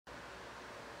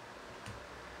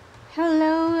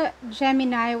Hello,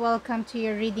 Gemini. Welcome to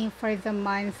your reading for the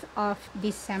month of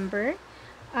December.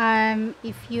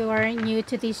 If you are new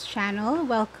to this channel,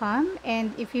 welcome.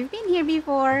 And if you've been here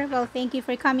before, well, thank you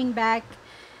for coming back.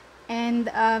 And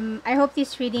I hope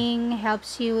this reading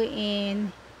helps you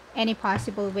in any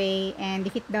possible way. And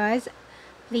if it does,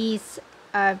 please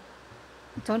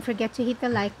don't forget to hit the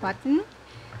like button.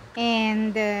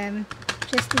 And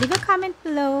just leave a comment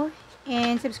below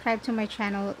and subscribe to my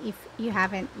channel if you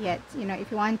haven't yet. If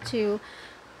you want to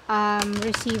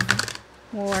receive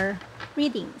more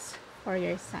readings for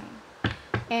your sign.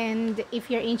 And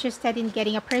if you're interested in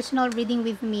getting a personal reading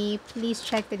with me, please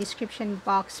check the description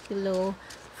box below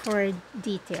for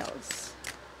details.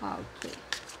 Okay.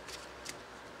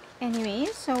 Anyway,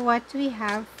 so what do we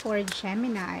have for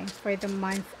Gemini for the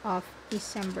month of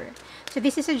December? So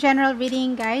this is a general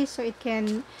reading, guys, so it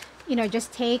can,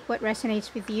 just take what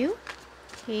resonates with you.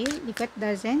 Okay, if it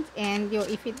doesn't, and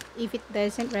if it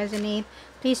doesn't resonate,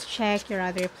 please check your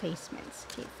other placements.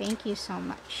 Okay, thank you so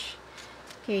much.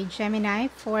 Okay, Gemini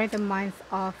for the month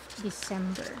of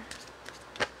December.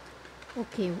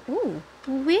 Okay, ooh,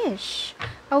 wish.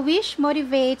 A wish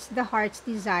motivates the heart's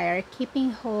desire,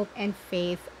 keeping hope and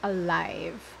faith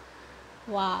alive.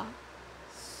 Wow.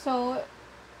 So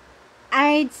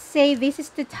I'd say this is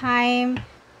the time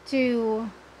to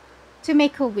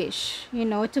make a wish,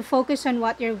 to focus on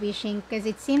what you're wishing, because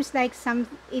it seems like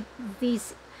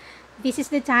this is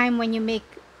the time when you make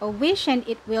a wish and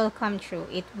it will come true.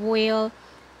 It will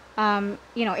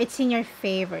it's in your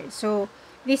favor. So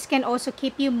this can also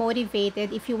keep you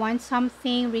motivated if you want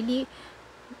something really,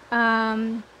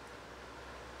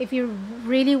 if you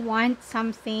really want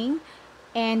something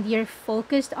and you're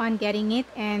focused on getting it,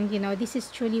 and this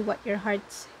is truly what your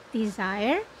heart's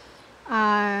desire.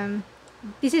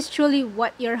 This is truly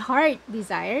what your heart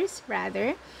desires,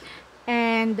 rather.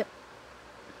 And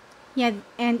yeah,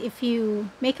 and if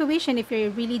you make a wish and if you're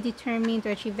really determined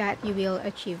to achieve that, you will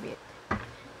achieve it.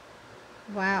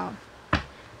 Wow.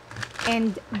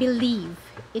 And believe.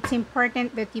 It's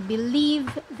important that you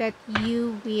believe that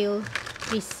you will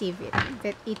receive it,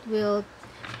 that it will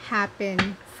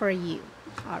happen for you.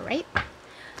 All right.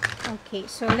 Okay,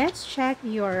 so let's check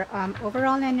your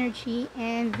overall energy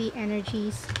and the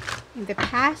energies in the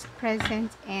past,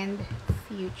 present, and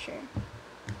future.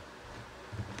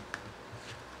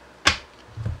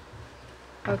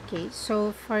 Okay,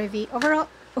 so for the overall,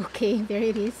 okay, there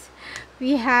it is.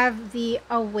 We have the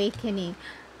awakening.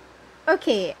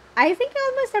 Okay, I think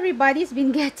almost everybody's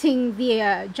been getting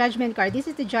the judgment card. This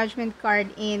is the judgment card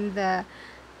in the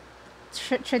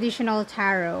traditional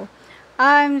tarot.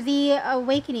 The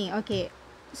awakening. Okay,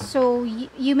 so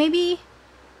you may be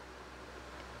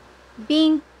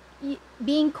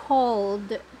being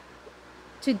called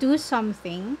to do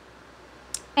something,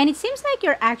 and it seems like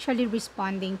you're actually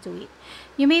responding to it.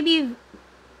 You may be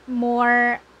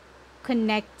more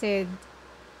connected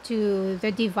to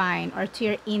the divine or to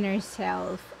your inner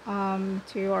self, to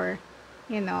your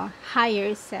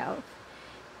higher self,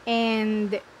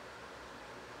 and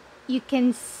you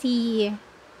can see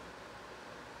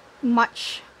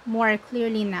much more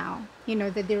clearly now,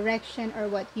 the direction, or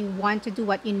what you want to do,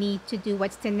 what you need to do,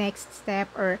 what's the next step,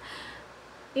 or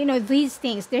these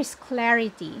things. There's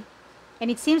clarity, and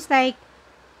it seems like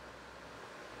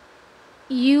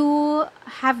you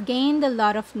have gained a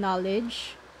lot of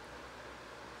knowledge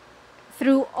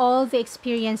through all the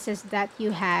experiences that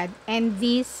you had, and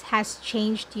this has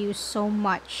changed you so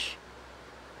much.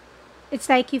 It's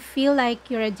like you feel like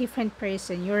you're a different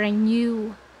person, you're a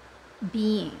new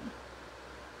being.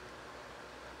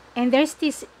 And there's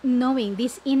this knowing,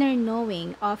 this inner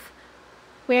knowing of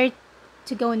where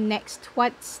to go next.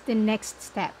 What's the next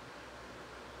step?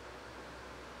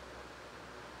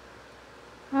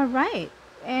 All right.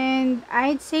 And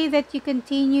I'd say that you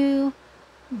continue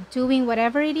doing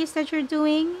whatever it is that you're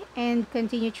doing, and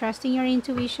continue trusting your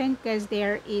intuition, because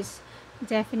there is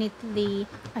definitely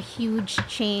a huge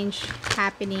change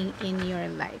happening in your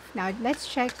life. Now let's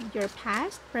check your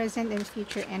past, present, and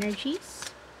future energies.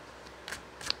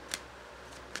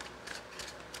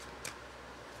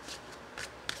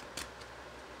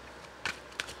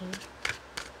 Okay.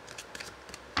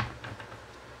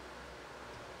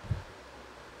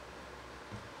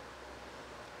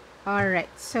 All right,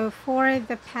 so for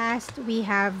the past, we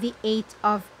have the Eight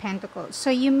of Pentacles. So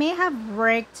you may have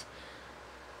worked,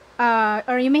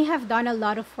 or you may have done a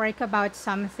lot of work about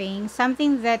something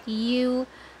that you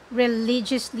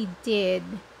religiously did,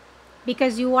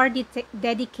 because you are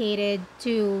dedicated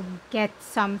to get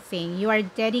something. You are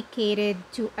dedicated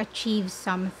to achieve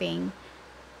something,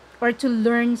 or to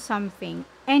learn something.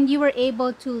 and you were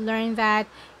able to learn that,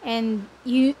 and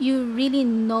you really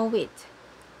know it.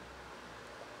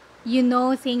 You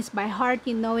know things by heart.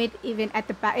 You know it even at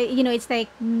the back. It's like,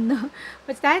 no,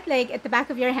 what's that, like at the back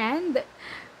of your hand?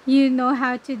 You know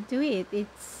how to do it.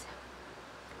 It's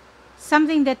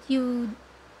something that you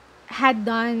had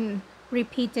done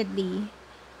repeatedly.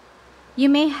 You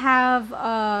may have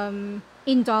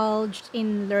indulged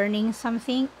in learning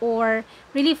something, or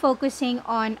really focusing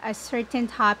on a certain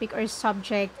topic or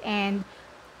subject, and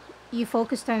you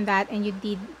focused on that, and you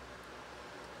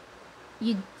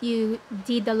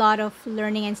did a lot of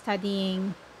learning and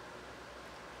studying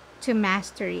to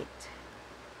master it,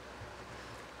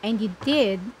 and you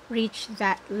did reach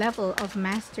that level of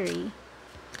mastery.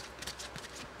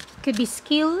 Could be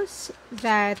skills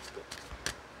that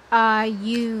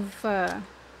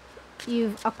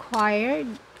you've acquired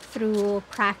through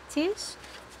practice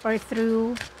or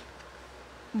through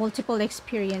multiple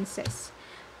experiences.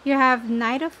 You have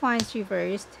Knight of Wands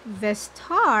reversed, the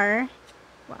Star,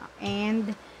 wow,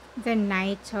 and the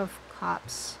Knight of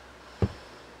Cups.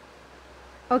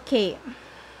 Okay.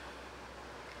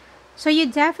 So you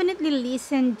definitely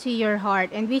listened to your heart,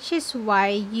 and which is why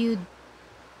you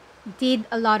did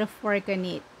a lot of work on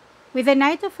it. With the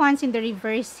Knight of Wands in the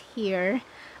reverse here,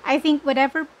 I think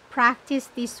whatever practice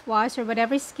this was, or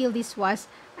whatever skill this was,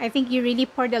 I think you really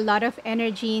poured a lot of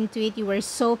energy into it. You were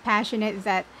so passionate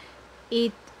that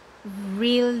it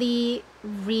really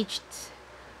reached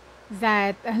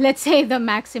that, let's say, the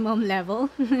maximum level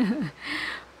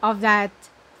of that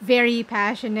very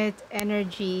passionate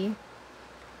energy.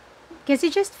 Because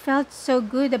you just felt so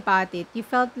good about it. You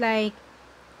felt like,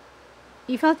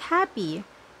 you felt happy.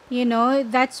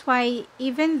 That's why,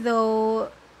 even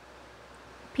though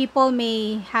people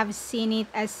may have seen it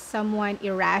as someone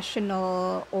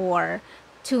irrational or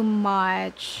too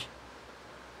much,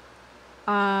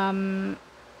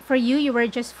 for you, you were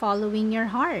just following your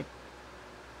heart.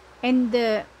 And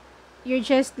you're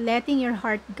just letting your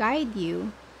heart guide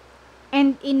you.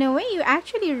 And in a way, you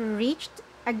actually reached,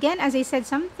 again, as I said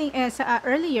something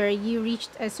earlier, you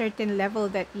reached a certain level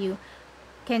that you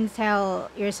can tell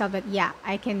yourself that, yeah,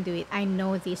 I can do it. I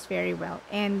know this very well.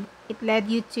 And it led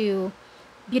you to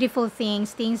beautiful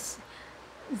things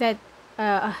that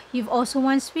you've also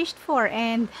once wished for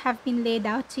and have been laid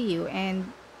out to you,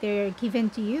 and they're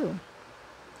given to you.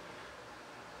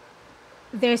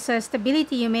 There's a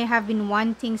stability. You may have been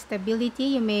wanting stability.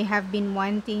 You may have been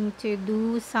wanting to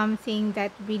do something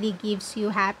that really gives you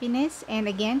happiness. And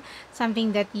again,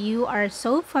 something that you are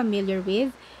so familiar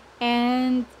with,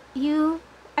 and you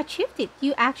achieved it.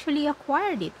 You actually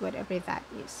acquired it, whatever that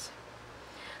is.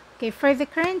 Okay, for the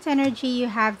current energy, you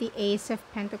have the Ace of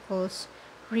Pentacles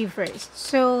reversed.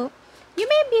 So you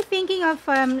may be thinking of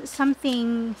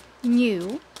something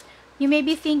new. You may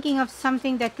be thinking of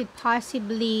something that could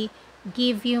possibly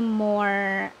give you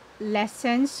more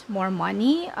lessons, more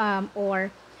money,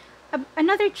 or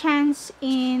another chance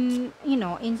in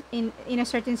a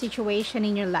certain situation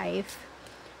in your life.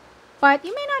 But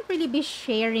you may not really be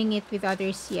sharing it with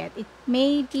others yet. It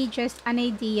may be just an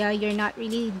idea. You're not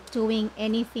really doing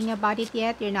anything about it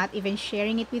yet. You're not even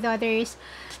sharing it with others.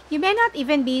 You may not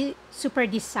even be super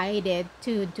decided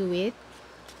to do it.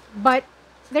 But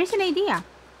there's an idea.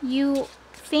 You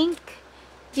think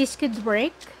this could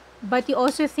work, but you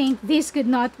also think this could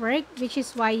not work, which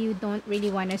is why you don't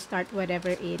really want to start whatever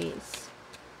it is.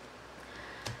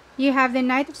 You have the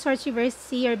Knight of Swords reversed.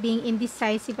 See, you're being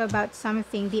indecisive about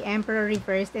something. The Emperor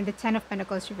reversed and the Ten of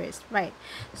Pentacles reversed. Right.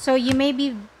 So you may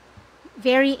be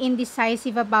very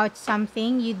indecisive about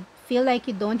something. You feel like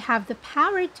you don't have the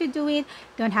power to do it,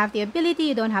 don't have the ability,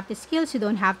 you don't have the skills, you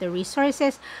don't have the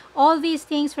resources. All these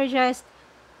things were just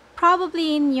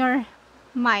probably in your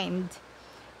mind.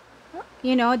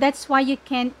 That's why you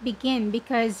can't begin,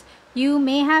 because you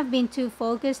may have been too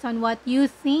focused on what you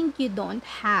think you don't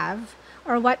have,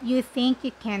 or what you think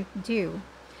you can't do.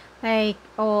 Like,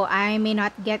 oh, I may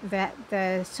not get that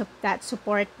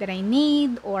support that I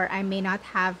need, or I may not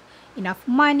have enough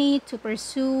money to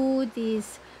pursue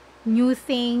this new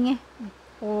thing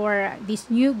or this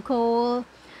new goal.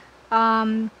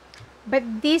 But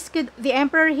the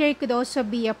Emperor here could also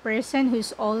be a person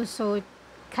who's also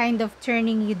kind of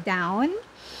turning you down,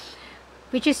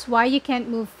 which is why you can't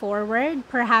move forward.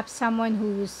 Perhaps someone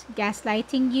who's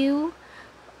gaslighting you,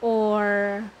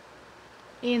 or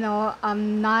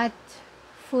not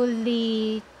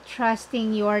fully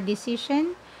trusting your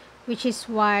decision, which is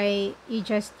why you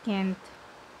just can't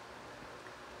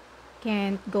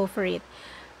go for it.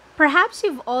 Perhaps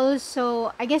you've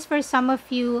also, I guess for some of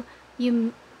you,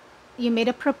 you made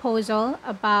a proposal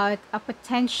about a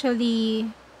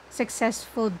potentially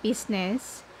successful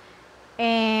business,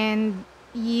 and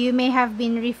you may have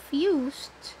been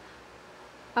refused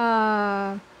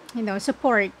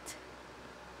support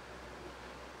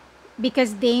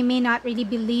because they may not really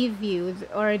believe you,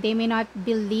 or they may not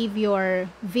believe your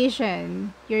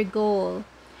vision, your goal.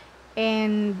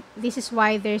 And this is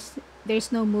why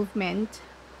there's no movement,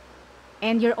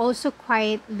 and you're also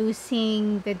quite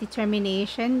losing the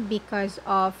determination because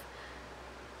of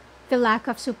the lack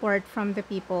of support from the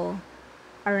people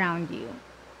around you.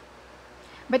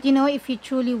 But if you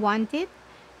truly want it,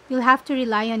 you'll have to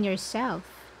rely on yourself.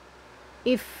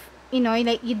 If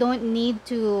like, you don't need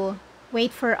to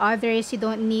wait for others, you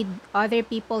don't need other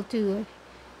people to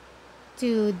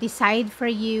decide for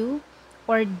you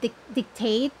or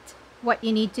dictate what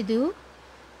you need to do,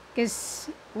 because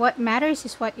what matters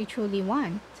is what you truly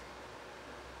want.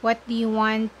 What do you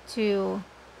want to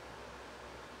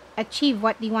achieve?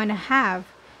 What do you want to have?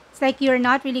 It's like you're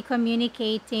not really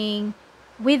communicating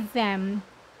with them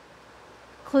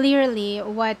clearly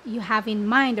what you have in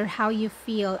mind or how you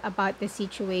feel about the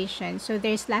situation. So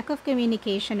there's lack of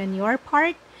communication on your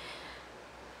part.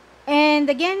 And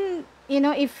again,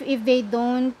 if they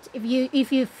don't,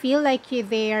 if you feel like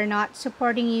they are not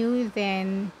supporting you,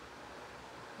 then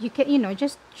you can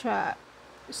just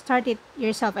start it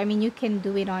yourself. I mean, you can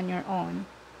do it on your own.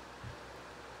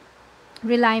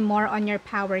 Rely more on your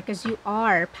power, because you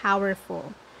are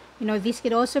powerful. This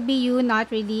could also be you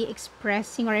not really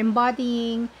expressing or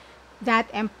embodying that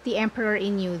the emperor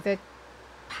in you, the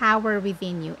power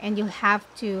within you, and you'll have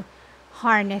to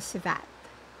harness that.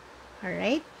 All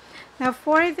right. Now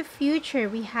for the future,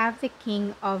 we have the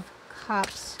King of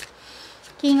Cups.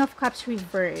 King of Cups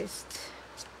reversed.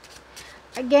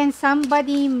 Again,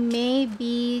 somebody may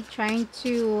be trying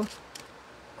to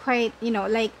quite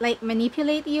like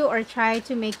manipulate you or try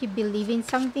to make you believe in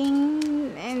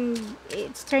something, and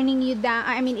it's turning you down.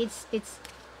 I mean, it's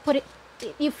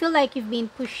you feel like you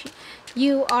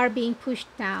are being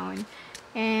pushed down,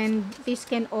 and this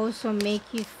can also make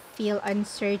you feel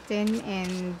uncertain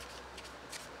and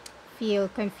feel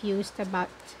confused about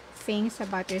things,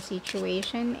 about your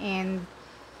situation, and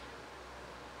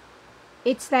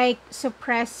it's like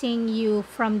suppressing you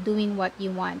from doing what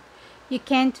you want. You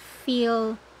can't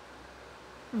feel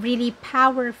really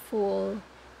powerful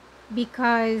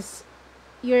because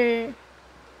you're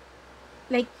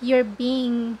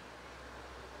being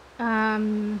how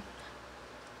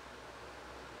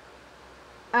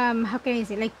can I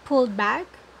say, like, pulled back,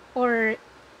 or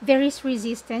there is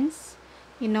resistance,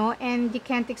 and you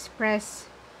can't express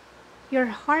your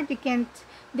heart. You can't,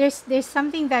 there's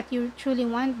something that you truly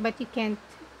want, but you can't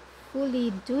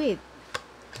fully do it.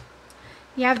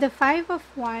 You have the Five of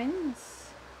Wands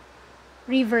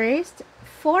reversed,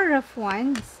 Four of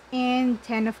Wands, and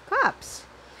Ten of Cups.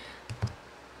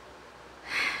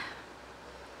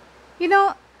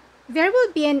 There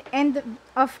will be an end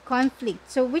of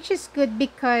conflict, so which is good,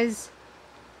 because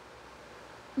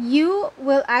you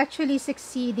will actually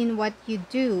succeed in what you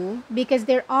do, because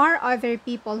there are other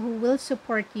people who will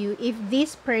support you. If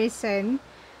this person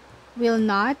will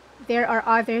not, there are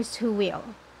others who will.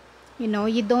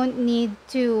 You don't need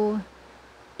to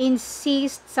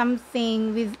insist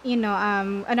something with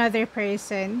another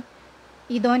person.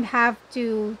 You don't have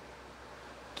to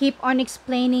keep on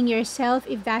explaining yourself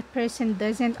if that person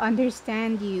doesn't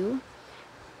understand you,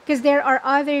 because there are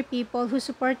other people who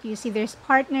support you. See, there's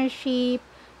partnership,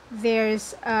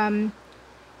 there's like,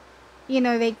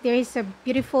 there's a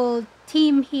beautiful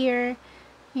team here,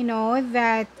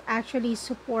 that actually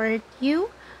support you,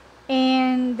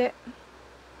 and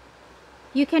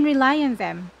you can rely on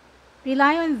them.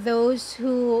 Rely on those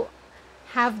who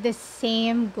have the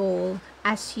same goal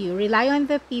as you. Rely on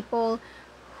the people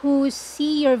who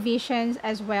see your visions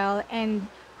as well and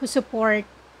who support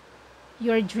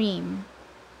your dream.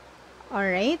 All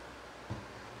right.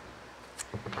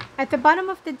 At the bottom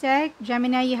of the deck,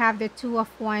 Gemini, you have the Two of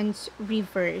Wands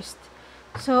reversed.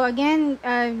 So again,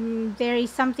 there is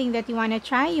something that you want to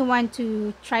try. You want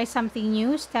to try something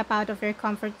new, step out of your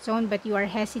comfort zone, but you are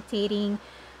hesitating,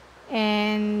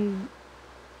 and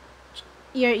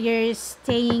you're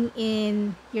staying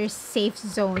in your safe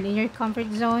zone, in your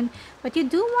comfort zone, but you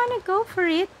do want to go for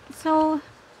it. So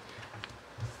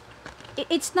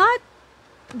it's not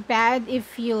bad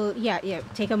if you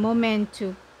take a moment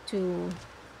to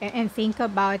and think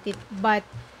about it, but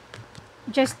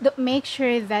just make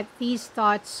sure that these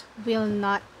thoughts will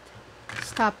not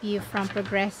stop you from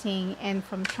progressing and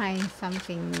from trying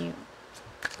something new.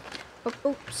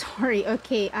 Oh, sorry.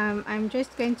 Okay, I'm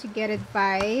just going to get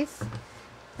advice,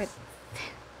 but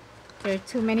there are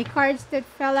too many cards that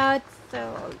fell out,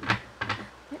 so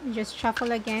just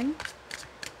shuffle again.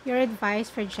 Your advice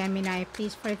for Gemini,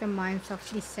 please, for the month of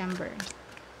December.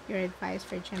 Your advice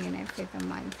for Gemini for the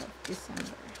month of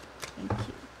December. Thank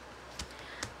you.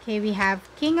 Okay, we have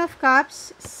King of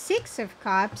Cups, Six of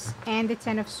Cups, and the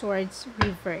Ten of Swords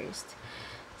reversed.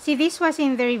 See, this was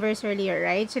in the reverse earlier,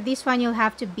 right? So this one, you'll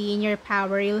have to be in your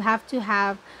power. You have to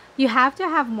have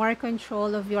more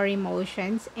control of your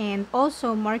emotions, and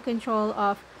also more control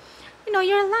of, you know,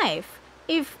 your life.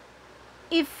 If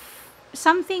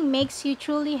something makes you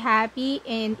truly happy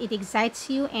and it excites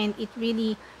you and it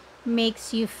really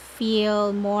makes you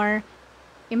feel more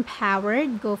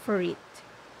empowered, go for it.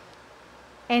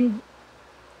 And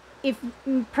if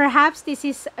perhaps this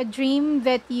is a dream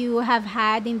that you have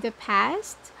had in the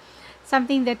past,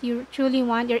 something that you truly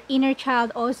want, your inner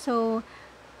child also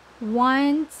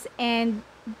wants and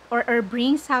or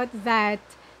brings out that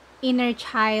inner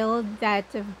child, that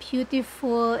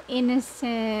beautiful,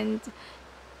 innocent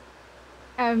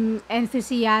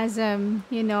enthusiasm,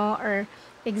 you know, or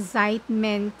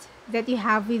excitement that you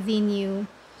have within you.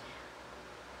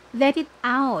 Let it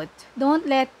out. Don't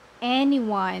let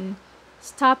anyone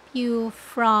stop you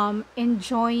from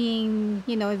enjoying,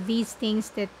 you know, these things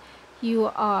that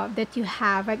you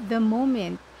have at the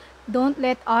moment. Don't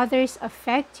let others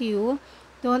affect you.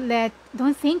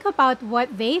 Don't think about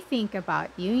what they think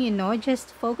about you, you know. Just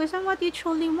focus on what you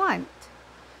truly want.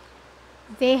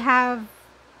 They have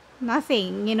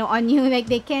nothing, you know, on you. Like,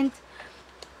 they can't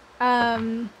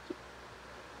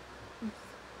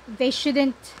they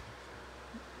shouldn't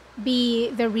be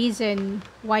the reason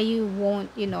why you won't,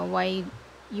 you know, why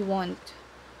you won't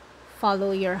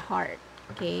follow your heart.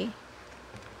 Okay,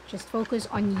 just focus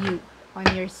on you,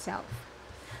 on yourself.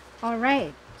 All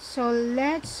right, so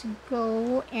let's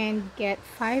go and get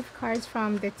 5 cards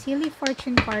from the Tilly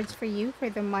Fortune cards for you for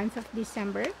the month of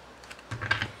December.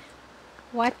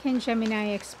 What can Gemini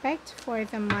expect for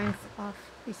the month of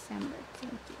December?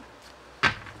 Thank you.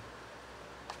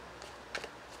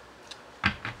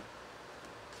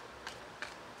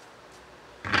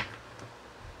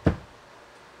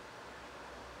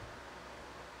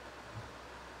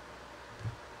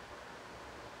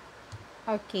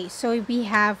 Okay, so we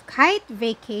have Kite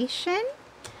Vacation,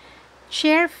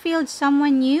 Chairfield,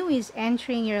 someone new is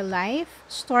entering your life,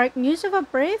 Stork, news of a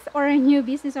birth or a new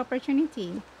business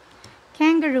opportunity,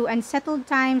 Kangaroo, unsettled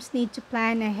times, need to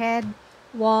plan ahead,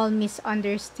 Wall,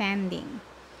 misunderstanding.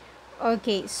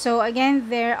 Okay, so again,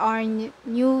 there are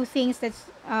new things that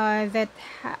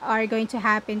are going to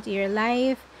happen to your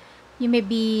life. You may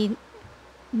be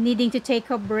needing to take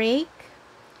a break,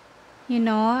 you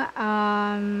know.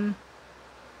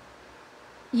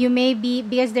 You may be,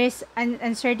 because there's an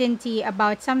uncertainty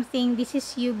about something. This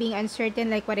is you being uncertain,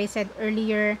 like what I said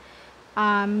earlier.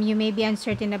 You may be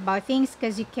uncertain about things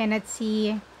because you cannot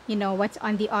see, you know, what's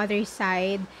on the other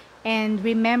side. And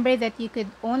remember that you could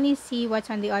only see what's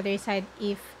on the other side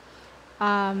if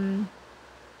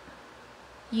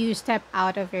you step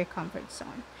out of your comfort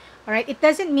zone. All right, it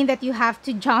doesn't mean that you have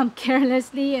to jump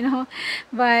carelessly, you know,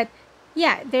 but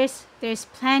yeah, there's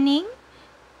planning,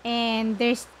 and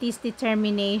there's this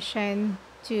determination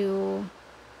to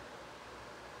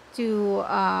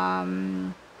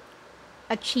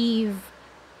achieve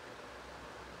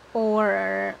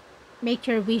or make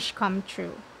your wish come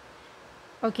true.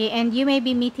 Okay, and you may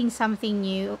be meeting something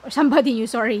new, or somebody new,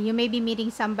 sorry. You may be meeting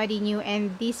somebody new,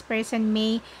 and this person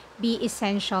may be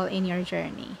essential in your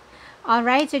journey. All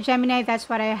right, so Gemini, that's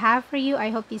what I have for you. I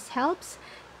hope this helps.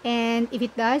 And if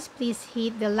it does, please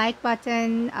hit the like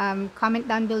button, comment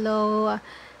down below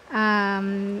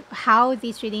how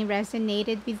this reading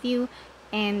resonated with you,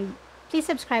 and please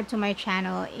subscribe to my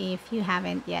channel if you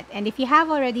haven't yet. And if you have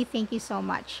already, thank you so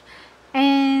much.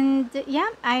 And yeah,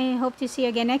 I hope to see you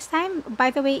again next time.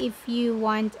 By the way, if you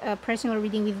want a personal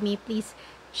reading with me, please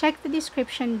check the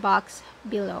description box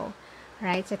below. All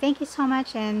right, so thank you so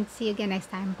much, and see you again next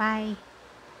time. Bye.